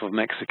the Gulf of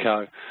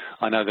Mexico.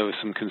 I know there were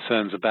some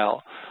concerns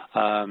about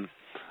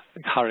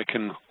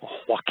Hurricane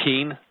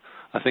Joaquin.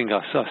 I think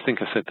I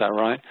said that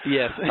right.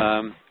 Yes.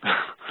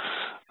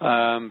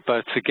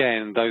 But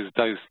again, those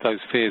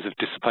fears have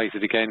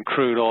dissipated again.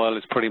 Crude oil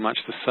is pretty much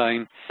the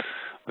same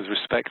with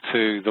respect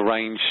to the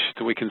range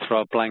that we can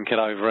throw a blanket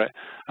over it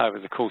over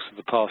the course of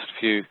the past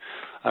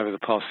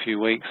few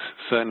weeks,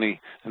 certainly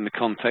in the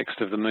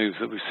context of the moves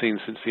that we've seen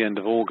since the end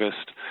of August.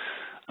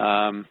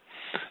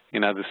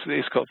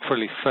 It's got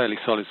fairly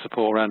solid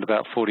support around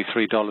about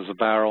 $43 a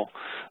barrel,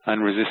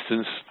 and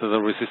resistance.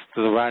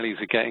 The rallies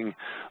are getting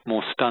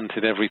more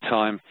stunted every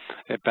time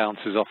it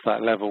bounces off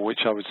that level, which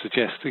I would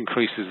suggest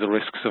increases the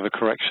risks of a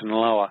correction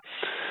lower.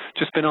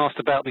 Just been asked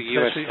about the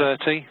US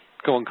 30.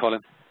 Go on,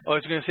 Colin. I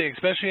was going to say,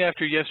 especially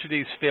after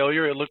yesterday's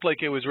failure, it looked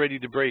like it was ready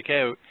to break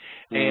out,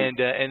 and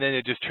then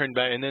it just turned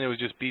back, and then it was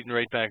just beaten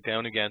right back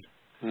down again.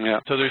 Yeah.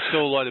 So there's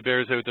still a lot of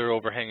bears out there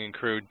overhanging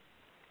crude.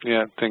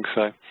 Yeah, I think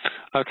so.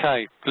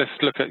 Okay, let's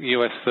look at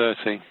US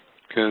 30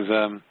 because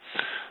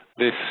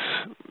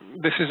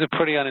this is a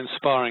pretty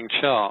uninspiring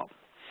chart.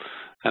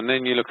 And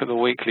then you look at the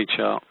weekly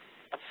chart,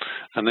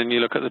 and then you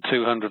look at the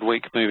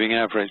 200-week moving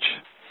average,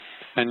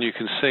 and you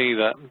can see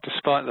that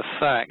despite the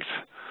fact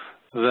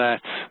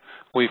that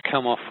we've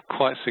come off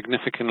quite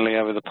significantly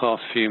over the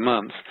past few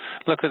months,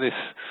 look at this,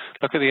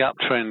 look at the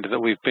uptrend that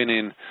we've been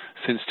in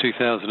since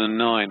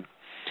 2009.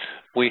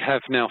 We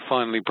have now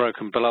finally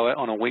broken below it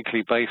on a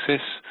weekly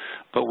basis,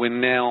 but we're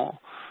now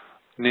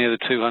near the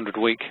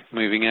 200-week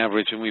moving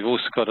average, and we've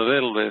also got a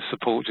little bit of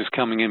support just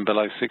coming in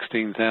below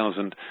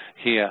 16,000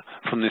 here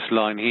from this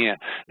line here.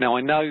 Now,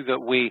 I know that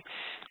we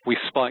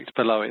spiked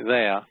below it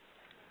there,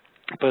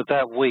 but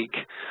that week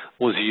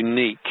was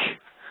unique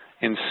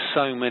in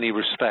so many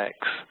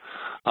respects.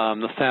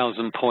 The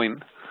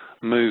 1,000-point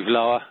move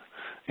lower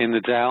in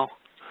the Dow,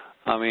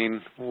 I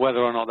mean, whether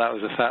or not that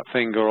was a fat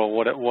finger or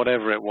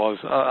whatever it was,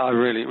 I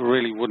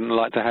really wouldn't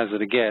like to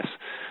hazard a guess.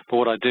 But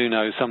what I do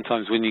know is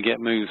sometimes when you get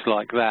moves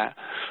like that,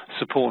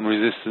 support and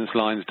resistance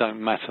lines don't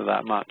matter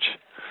that much.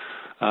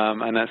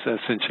 And that's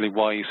essentially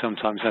why you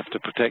sometimes have to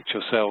protect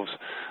yourselves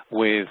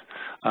with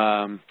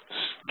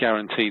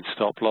guaranteed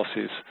stop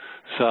losses.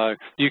 So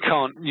you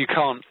can't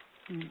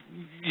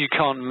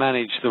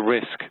manage the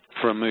risk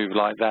for a move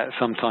like that.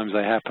 Sometimes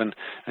they happen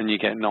and you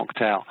get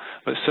knocked out.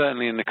 But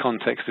certainly in the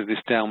context of this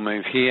down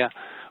move here,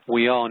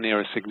 we are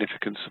near a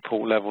significant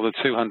support level. The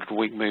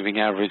 200-week moving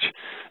average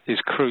is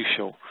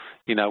crucial.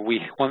 You know,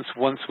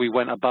 once we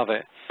went above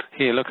it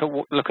here,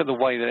 look at the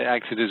way that it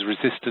acted as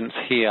resistance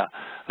here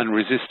and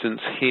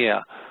resistance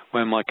here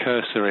where my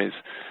cursor is,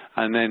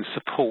 and then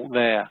support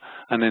there,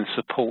 and then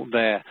support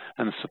there,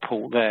 and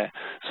support there.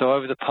 So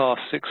over the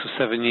past 6 or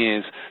 7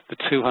 years, the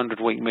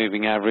 200-week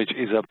moving average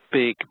is a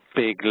big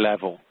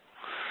level.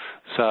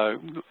 So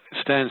it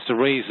stands to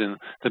reason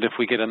that if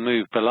we get a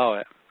move below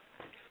it,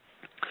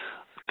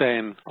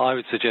 then I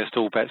would suggest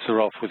all bets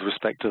are off with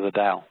respect to the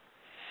Dow.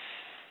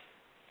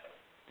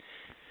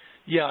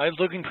 Yeah, I'm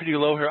looking pretty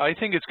low here. I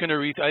think it's going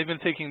to I've been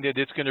thinking that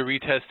it's going to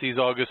retest these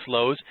August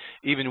lows,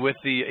 even with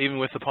the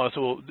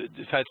possible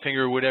fat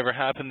finger or whatever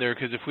happened there.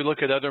 Because if we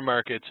look at other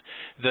markets,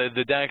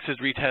 the DAX has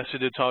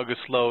retested its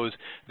August lows,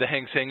 the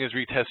Hang Seng has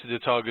retested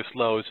its August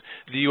lows.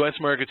 The U.S.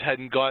 markets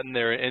hadn't gotten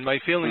there, and my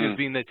feeling has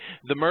been that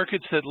the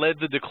markets that led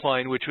the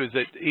decline, which was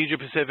that Asia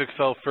Pacific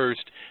fell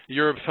first,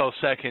 Europe fell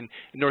second,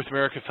 North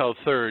America fell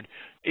third.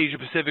 Asia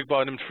Pacific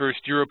bottomed first,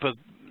 Europe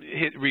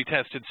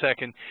retested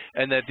second,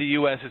 and that the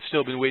U.S. has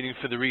still been waiting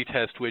for the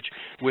retest, which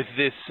with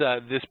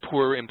this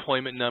poor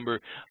employment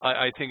number,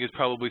 I think is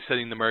probably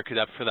setting the market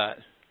up for that.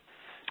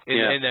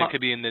 And that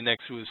could be in the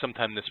next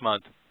sometime this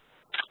month.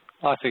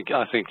 I think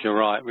you're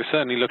right. We're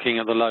certainly looking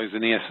at the lows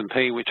in the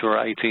S&P, which are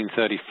at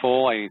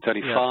 1834,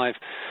 1835.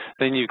 Yeah.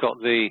 Then you've got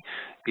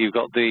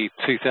the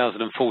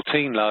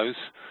 2014 lows,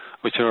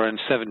 which are in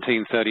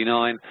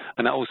 1739,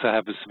 and that also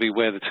happens to be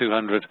where the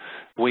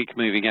 200-week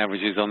moving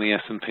average is on the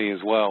S&P as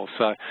well.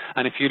 So,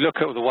 and if you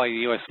look at the way the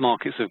U.S.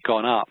 markets have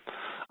gone up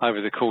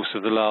over the course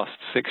of the last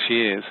 6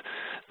 years,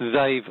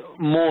 they've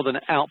more than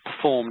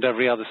outperformed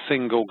every other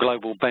single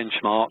global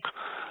benchmark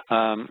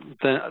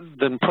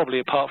than probably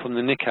apart from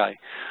the Nikkei.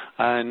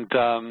 And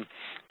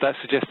that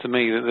suggests to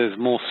me that there's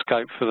more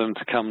scope for them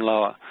to come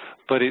lower.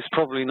 But it's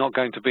probably not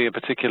going to be a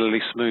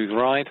particularly smooth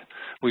ride.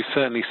 We've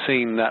certainly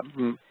seen that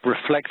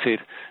reflected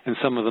in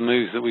some of the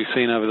moves that we've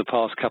seen over the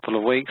past couple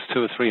of weeks,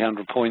 200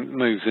 or 300-point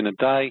moves in a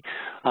day,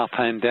 up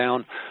and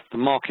down. The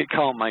market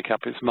can't make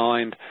up its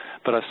mind,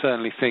 but I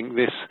certainly think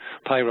this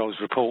payrolls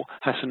report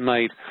hasn't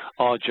made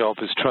our job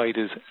as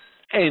traders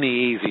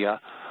any easier.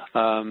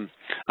 And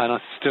I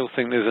still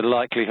think there's a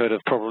likelihood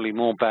of probably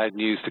more bad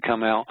news to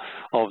come out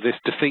of this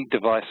defeat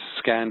device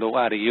scandal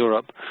out of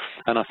Europe,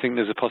 and I think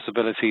there's a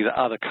possibility that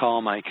other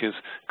car makers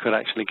could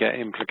actually get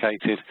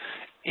implicated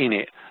in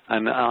it.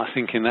 And I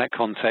think in that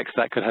context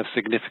that could have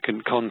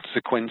significant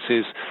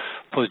consequences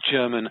for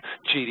German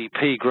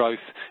GDP growth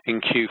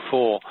in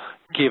Q4,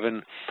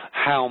 given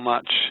how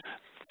much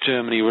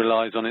Germany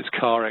relies on its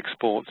car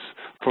exports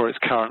for its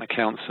current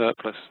account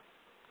surplus.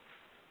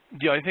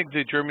 Yeah, I think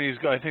that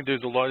I think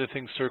there's a lot of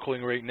things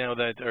circling right now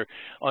that are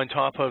on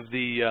top of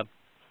the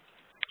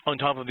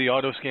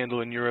auto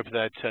scandal in Europe,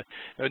 that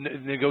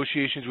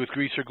negotiations with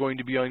Greece are going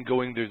to be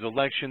ongoing. There's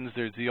elections.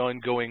 There's the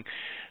ongoing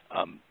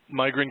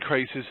migrant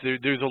crisis.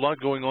 There's a lot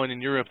going on in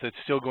Europe that's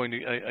still going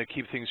to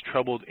keep things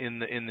troubled in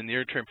the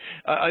near term.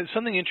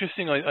 Something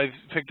interesting I've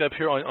picked up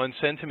here on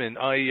sentiment.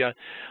 I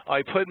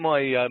put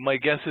my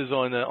guesses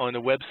on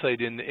a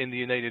website in the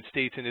United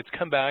States, and it's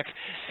come back.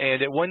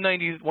 And at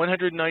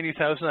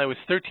 190,000, I was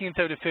 13th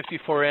out of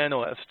 54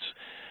 analysts,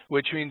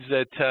 which means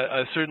that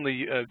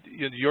certainly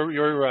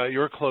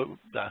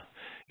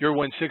your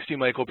 160,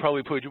 Michael,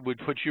 probably would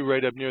put you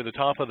right up near the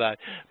top of that.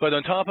 But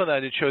on top of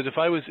that, it shows if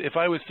I was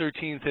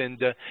 13th and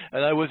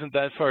I wasn't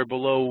that far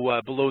below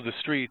the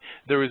street,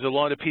 there was a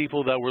lot of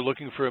people that were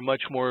looking for a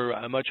much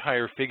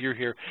higher figure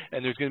here,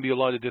 and there's going to be a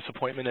lot of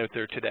disappointment out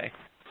there today.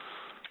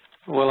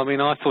 Well, I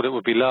mean, I thought it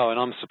would be low, and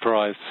I'm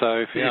surprised.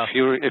 So if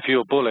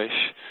you're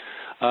bullish,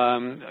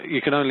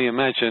 you can only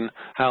imagine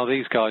how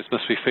these guys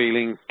must be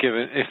feeling,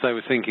 given if they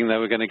were thinking they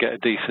were going to get a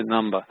decent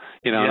number.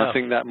 You know, and I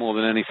think that more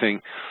than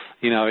anything,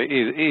 you know,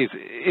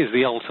 is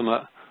the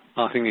ultimate.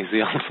 I think is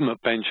the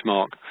ultimate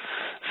benchmark.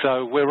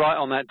 So we're right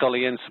on that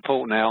dollar-yen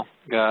support now,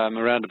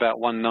 around about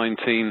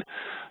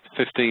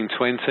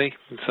 119.15.20.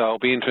 So it'll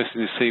be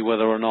interesting to see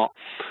whether or not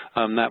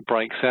that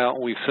breaks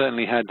out. We've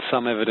certainly had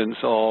some evidence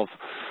of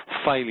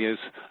failures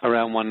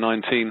around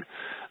 119,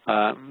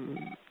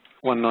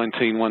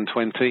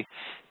 120.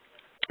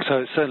 So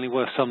it's certainly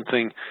worth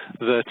something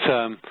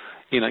that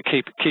you know,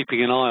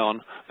 keeping an eye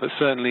on. But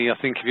certainly, I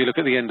think if you look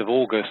at the end of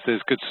August,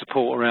 there's good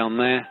support around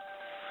there.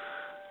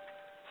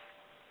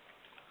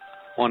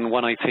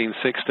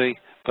 118.60,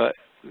 but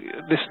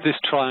this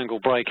triangle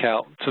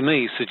breakout to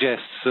me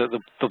suggests that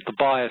the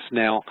bias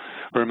now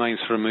remains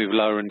for a move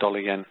lower in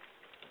dollar-yen.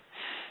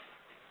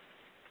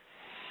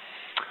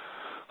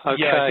 Okay.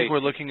 Yeah, I think we're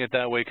looking at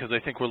that way because I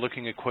think we're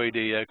looking at quite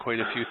a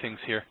few things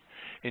here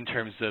in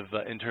terms of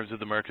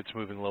the markets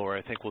moving lower.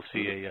 I think we'll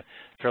see a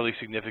fairly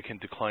significant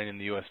decline in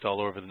the U.S.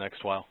 dollar over the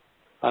next while.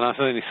 And I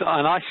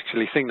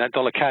actually think that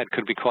dollar CAD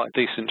could be quite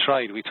a decent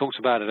trade. We talked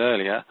about it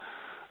earlier.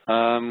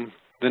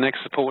 The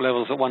next support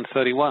level is at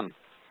 131.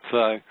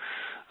 So,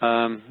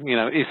 you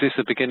know, is this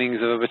the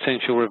beginnings of a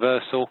potential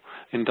reversal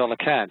in dollar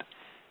CAD?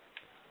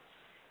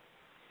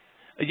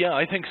 Yeah,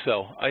 I think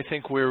so. I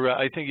think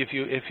I think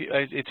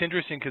it's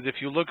interesting because if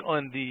you look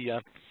on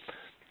the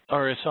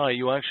RSI,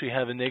 you actually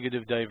have a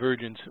negative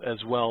divergence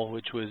as well,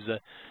 which was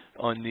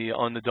on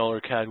the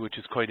dollar CAD, which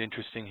is quite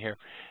interesting here.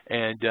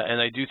 And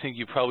I do think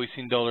you've probably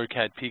seen dollar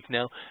CAD peak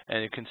now,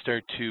 and it can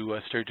start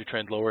to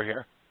trend lower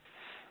here.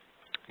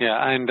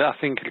 Yeah, and I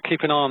think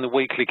keep an eye on the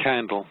weekly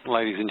candle,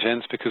 ladies and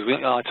gents, because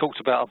I talked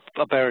about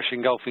a bearish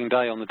engulfing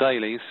day on the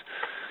dailies.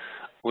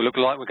 We look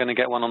like we're going to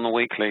get one on the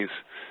weeklies.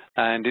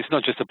 And it's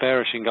not just a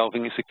bearish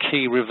engulfing, it's a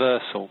key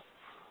reversal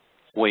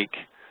week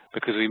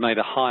because we made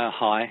a higher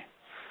high.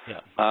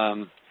 Yeah.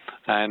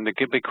 And the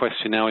big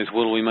question now is,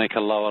 will we make a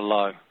lower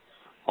low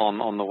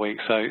on the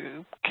week? So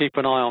keep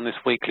an eye on this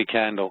weekly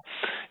candle.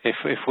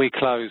 If we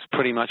close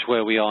pretty much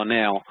where we are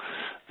now,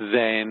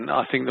 then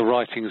I think the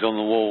writing's on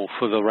the wall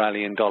for the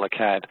rally in dollar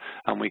CAD,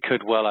 and we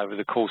could well over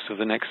the course of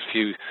the next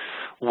few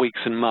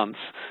weeks and months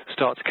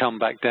start to come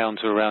back down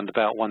to around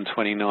about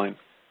 129.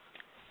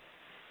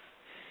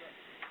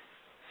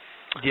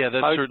 Yeah,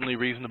 that's certainly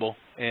reasonable,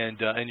 and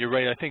you're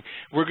right. I think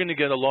we're going to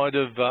get a lot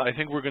of. I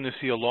think we're going to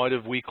see a lot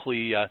of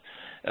weekly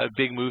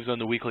big moves on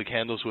the weekly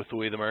candles with the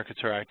way the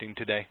markets are acting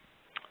today.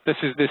 This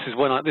is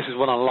when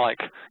I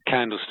like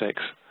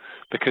candlesticks,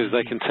 because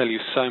they can tell you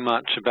so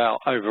much about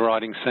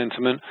overriding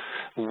sentiment,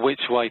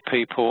 which way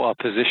people are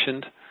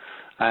positioned,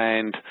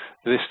 and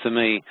this to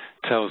me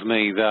tells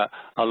me that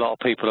a lot of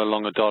people are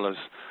longer dollars,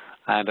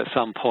 and at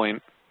some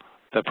point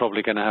they're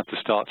probably going to have to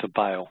start to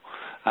bail.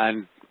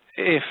 And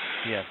if,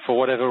 for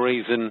whatever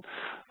reason,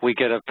 we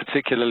get a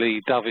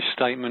particularly dovish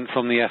statement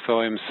from the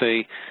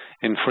FOMC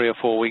in 3 or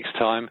 4 weeks'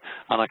 time,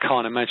 and I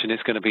can't imagine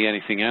it's going to be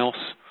anything else,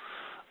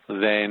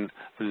 then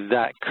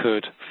that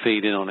could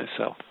feed in on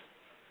itself.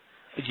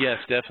 Yes,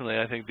 definitely.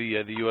 I think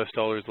the U.S.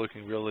 dollar is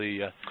looking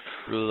really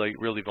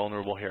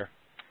vulnerable here.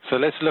 So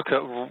let's look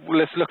at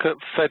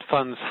Fed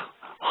funds.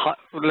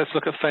 Let's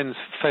look at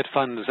Fed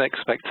funds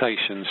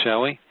expectations,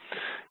 shall we?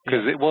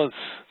 Because it was.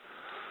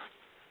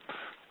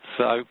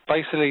 So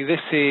basically,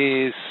 this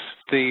is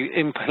the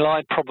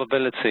implied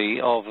probability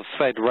of the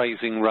Fed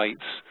raising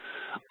rates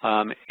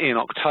in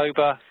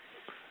October,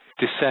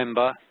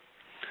 December,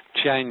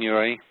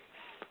 January,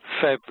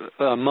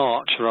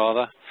 March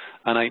rather,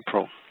 and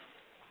April.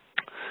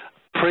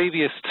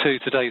 Previous to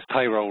today's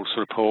payrolls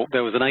report,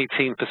 there was an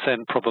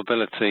 18%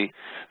 probability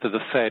that the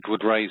Fed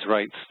would raise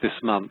rates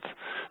this month.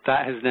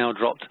 That has now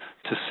dropped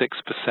to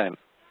 6%.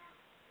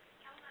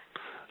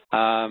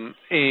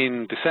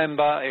 In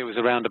December, it was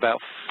around about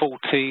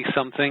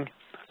 40-something.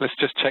 Let's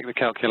just check the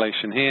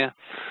calculation here.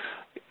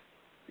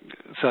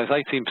 So it's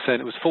 18%.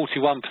 It was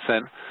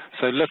 41%.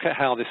 So look at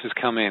how this has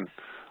come in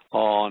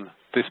on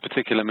this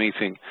particular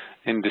meeting.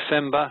 In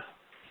December,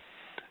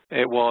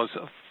 it was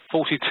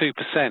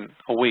 42%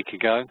 a week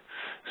ago.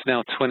 It's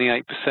now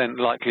 28%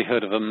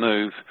 likelihood of a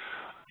move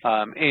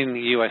in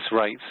U.S.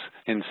 rates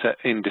in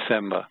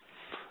December.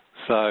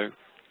 So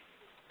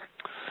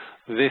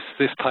this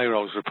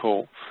payrolls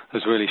report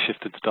has really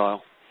shifted the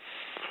dial.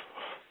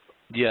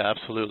 Yeah,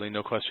 absolutely,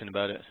 no question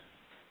about it.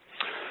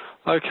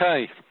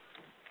 Okay.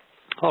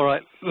 All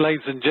right,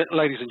 ladies and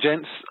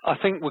gents, I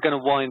think we're going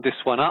to wind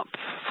this one up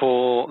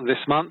for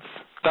this month.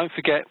 Don't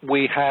forget,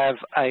 we have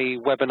a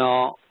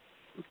webinar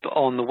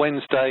on the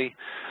Wednesday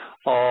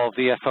of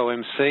the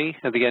FOMC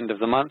at the end of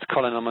the month.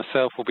 Colin and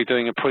myself will be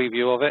doing a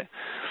preview of it.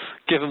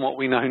 Given what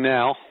we know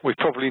now, we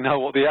probably know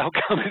what the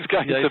outcome is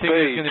going to be. I think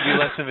there's going to be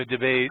less of a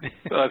debate.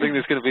 I think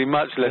there's going to be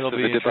much less of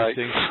a debate.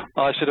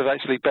 I should have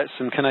actually bet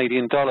some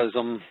Canadian dollars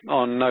on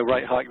no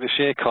rate hike this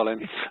year,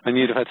 Colin, and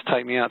you'd have had to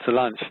take me out to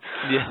lunch.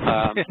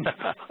 Yeah.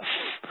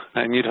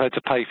 And you'd have had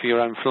to pay for your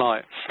own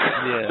flight.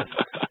 Yeah.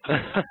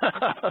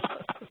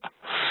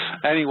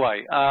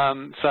 Anyway,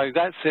 so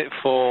that's it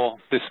for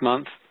this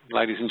month,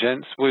 ladies and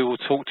gents. We will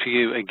talk to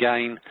you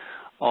again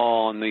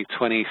on the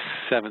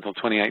 27th or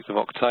 28th of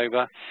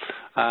October,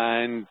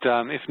 and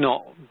if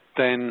not,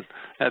 then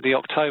at the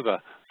October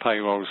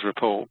payrolls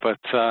report. But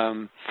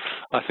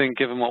I think,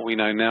 given what we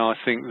know now, I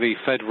think the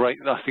Fed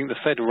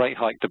rate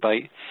hike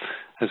debate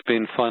has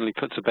been finally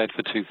put to bed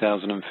for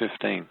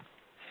 2015.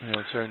 Yeah,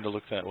 it's starting to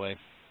look that way.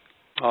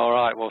 All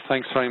right. Well,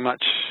 thanks very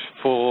much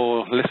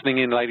for listening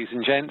in, ladies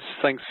and gents.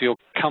 Thanks for your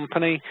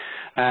company,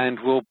 and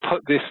we'll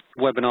put this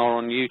webinar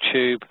on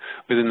YouTube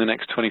within the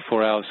next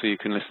 24 hours so you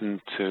can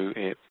listen to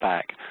it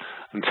back.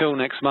 Until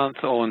next month,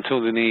 or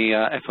until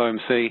the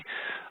FOMC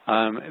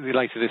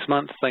later this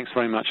month, thanks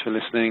very much for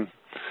listening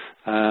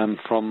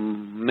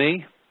from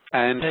me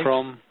and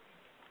from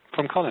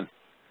Colin.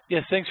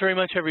 Yes, thanks very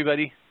much,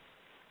 everybody.